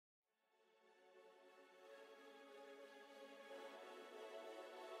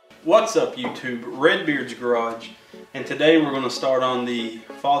What's up YouTube, Redbeard's Garage, and today we're going to start on the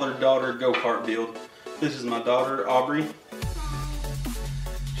father-daughter go-kart build. This is my daughter, Aubrey.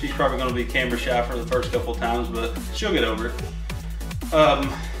 She's probably going to be camera shy for the first couple times, but she'll get over it.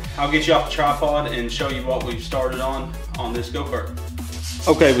 I'll get you off the tripod and show you what we've started on this go-kart.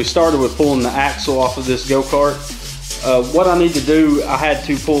 Okay, we started with pulling the axle off of this go-kart. What I need to do, I had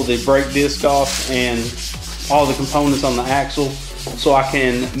to pull the brake disc off and all the components on the axle so I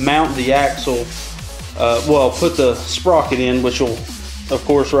can mount the axle, put the sprocket in, which will of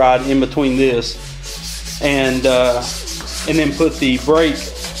course ride in between this, and then put the brake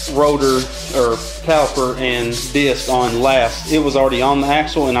rotor or caliper and disc on last. It was already on the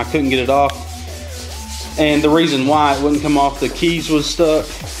axle and I couldn't get it off, and the reason why it wouldn't come off, the keys was stuck,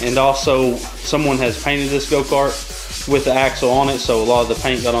 and also someone has painted this go-kart with the axle on it, so a lot of the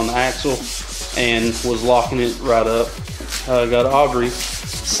paint got on the axle and was locking it right up. Got Aubrey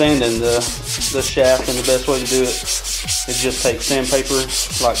sanding the shaft, and the best way to do it is just take sandpaper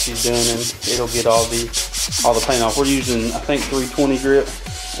like she's doing, and it'll get all the paint off. We're using, I think, 320 grit,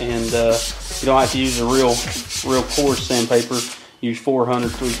 and you don't have to use a real coarse sandpaper. Use 400,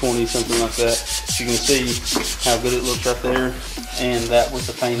 320, something like that. You can see how good it looks right there, and that with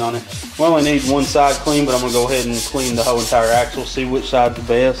the paint on it. We only need one side clean, but I'm gonna go ahead and clean the whole entire axle, see which side's the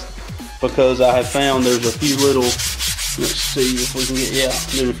best, because I have found there's a few little, let's see if we can get, yeah,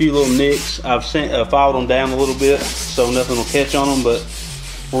 there's a few little nicks. I've filed them down a little bit so nothing will catch on them, but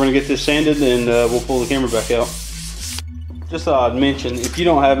we're gonna get this sanded and we'll pull the camera back out. Just thought I'd mention, if you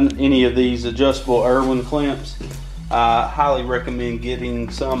don't have any of these adjustable Irwin clamps, I highly recommend getting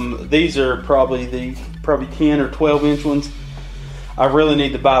some. These are probably 10 or 12 inch ones. I really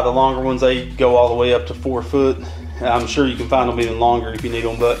need to buy the longer ones. They go all the way up to 4 foot. I'm sure you can find them even longer if you need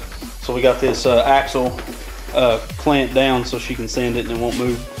them, but so we got this axle clamped down so she can sand it and it won't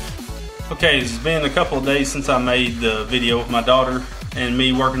move. Okay, it's been a couple of days since I made the video with my daughter and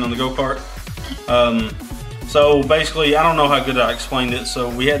me working on the go-kart. So basically, I don't know how good I explained it. So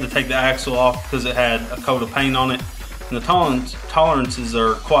we had to take the axle off because it had a coat of paint on it. And the tolerances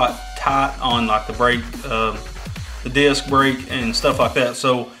are quite tight on like the brake, the disc brake and stuff like that.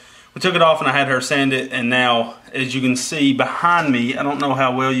 So we took it off and I had her sand it, and now, as you can see behind me, I don't know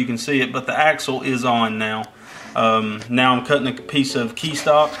how well you can see it, but the axle is on now. Now I'm cutting a piece of key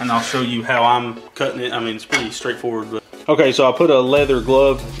stock, and I'll show you how I'm cutting it. I mean, it's pretty straightforward. But okay, so I put a leather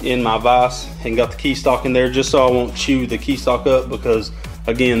glove in my vise and got the key stock in there just so I won't chew the key stock up, because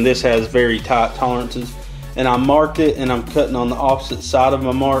again, this has very tight tolerances. And I marked it, and I'm cutting on the opposite side of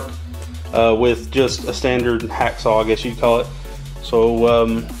my mark with just a standard hacksaw, I guess you'd call it.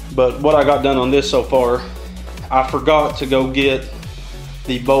 So, but what I got done on this so far, I forgot to go get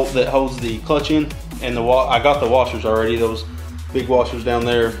the bolt that holds the clutch in, and I got the washers already. Those big washers down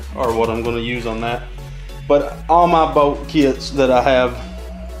there are what I'm going to use on that. But all my bolt kits that I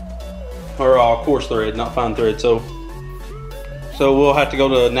have are all coarse thread, not fine thread. So we'll have to go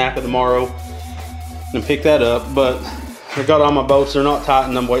to Napa tomorrow and pick that up. But I got all my bolts. They're not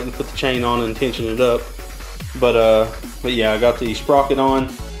tightened. I'm waiting to put the chain on and tension it up. But yeah, I got the sprocket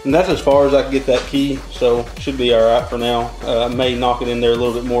on, and that's as far as I can get that key, so should be all right for now. I may knock it in there a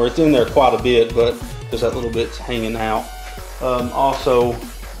little bit more. It's in there quite a bit, but just that little bit's hanging out. Also,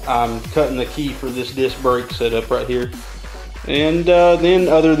 I'm cutting the key for this disc brake setup right here. And then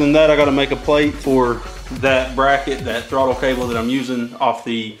other than that, I got to make a plate for that bracket, that throttle cable that I'm using off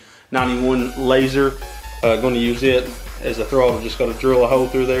the 91 laser. Going to use it as a throttle. Just got to drill a hole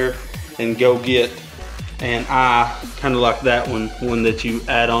through there and go get an eye, kind of like that one that you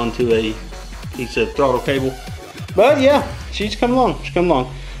add on to a piece of throttle cable. But yeah, she's coming along.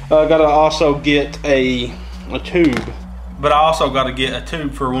 Got to also get a tube. But I also got to get a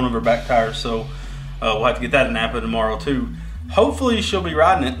tube for one of her back tires, so we'll have to get that in Napa tomorrow too. Hopefully she'll be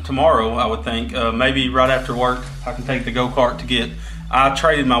riding it tomorrow, I would think. Maybe right after work I can take the go-kart to get. I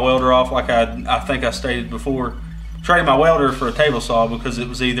traded my welder off, like I think I stated before. Traded my welder for a table saw because it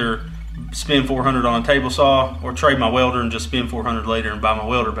was either spend $400 on a table saw or trade my welder and just spend $400 later and buy my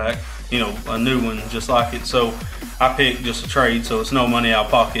welder back, you know, a new one just like it. So I picked just a trade, so it's no money out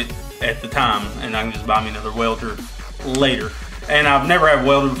of pocket at the time, and I can just buy me another welder later. And I've never had a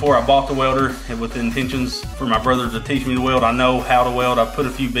welder before. I bought the welder with the intentions for my brother to teach me to weld. I know how to weld. I put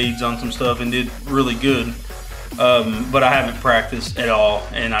a few beads on some stuff and did really good, but I haven't practiced at all,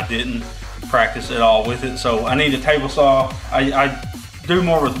 and I didn't practice at all with it. So I need a table saw. I do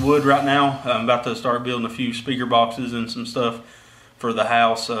more with wood right now. I'm about to start building a few speaker boxes and some stuff for the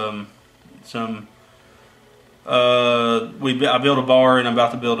house. I built a bar, and I'm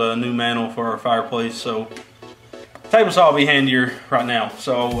about to build a new mantle for our fireplace. So Table saw will be handier right now,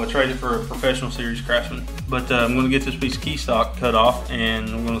 so I'll trade it for a professional series Craftsman. But I'm gonna get this piece of key stock cut off and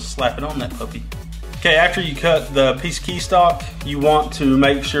I'm gonna slap it on that puppy. Okay, after you cut the piece of key stock, you want to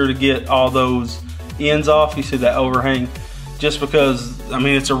make sure to get all those ends off. You see that overhang? Just because, I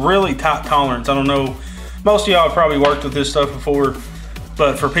mean, it's a really tight tolerance. I don't know, most of y'all have probably worked with this stuff before,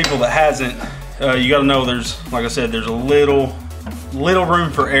 but for people that hasn't, you gotta know there's, like I said, there's a little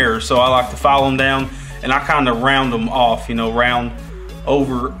room for error. So I like to file them down and I kind of round them off, you know, round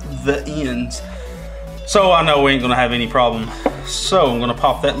over the ends. So I know we ain't gonna have any problem. So I'm gonna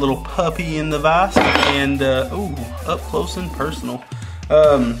pop that little puppy in the vise and, ooh, up close and personal.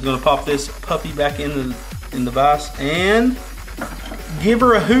 I'm gonna pop this puppy back in the vise and give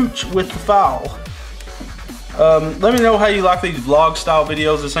her a hooch with the file. Let me know how you like these vlog style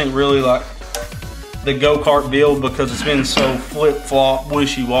videos. This ain't really like the go-kart build because it's been so flip-flop,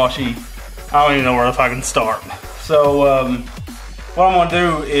 wishy-washy. I don't even know where if I can start. So what I'm gonna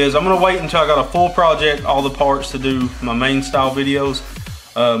do is I'm gonna wait until I got a full project, all the parts to do my main style videos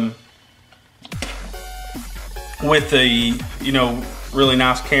with the, you know, really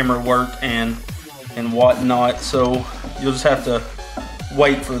nice camera work and whatnot. So you'll just have to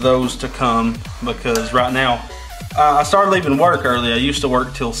wait for those to come because right now I started leaving work early. I used to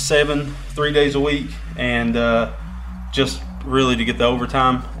work till 7, 3 days a week, and just really to get the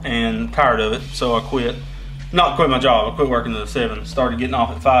overtime, and tired of it, so I quit. Not quit my job, I quit working till 7, started getting off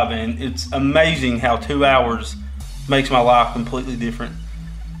at 5, and it's amazing how 2 hours makes my life completely different.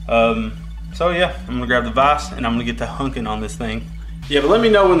 So yeah, I'm gonna grab the vise and I'm gonna get to hunking on this thing. Yeah, but let me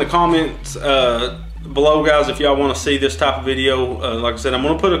know in the comments below, guys, if y'all want to see this type of video. Like I said, I'm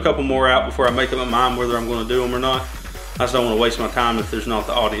going to put a couple more out before I make up my mind whether I'm going to do them or not. I just don't want to waste my time if there's not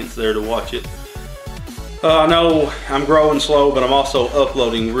the audience there to watch it. I know I'm growing slow, but I'm also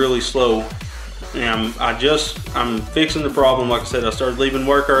uploading really slow. And I'm fixing the problem. Like I said, I started leaving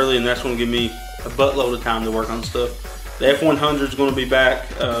work early, and that's going to give me a buttload of time to work on stuff. The F100 is going to be back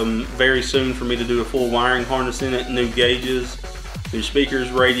very soon for me to do a full wiring harness in it, new gauges, new speakers,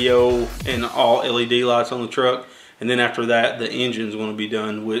 radio, and all LED lights on the truck. And then after that, the engine's going to be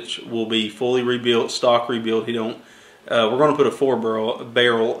done, which will be fully rebuilt, stock rebuilt. We're going to put a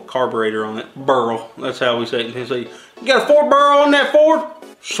 4-barrel carburetor on it. Burl, that's how we say it in Tennessee. You got a 4-barrel on that Ford?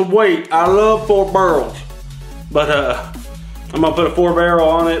 Sweet, I love 4 barrels. But I'm going to put a 4-barrel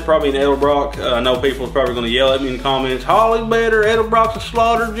on it, probably an Edelbrock. I know people are probably going to yell at me in the comments, Holly better, Edelbrock's a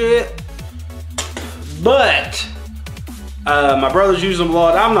slaughter jet. But my brother's using them a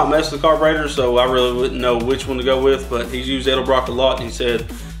lot. I'm not messing with the carburetor, so I really wouldn't know which one to go with, but he's used Edelbrock a lot, and he said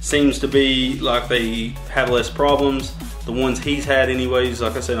seems to be like they have less problems. The ones he's had anyways.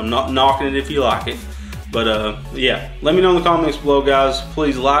 Like I said, I'm not knocking it if you like it. But yeah, let me know in the comments below, guys.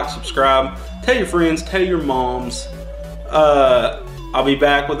 Please like, subscribe, tell your friends, tell your moms. I'll be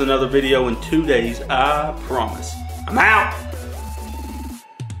back with another video in 2 days, I promise. I'm out.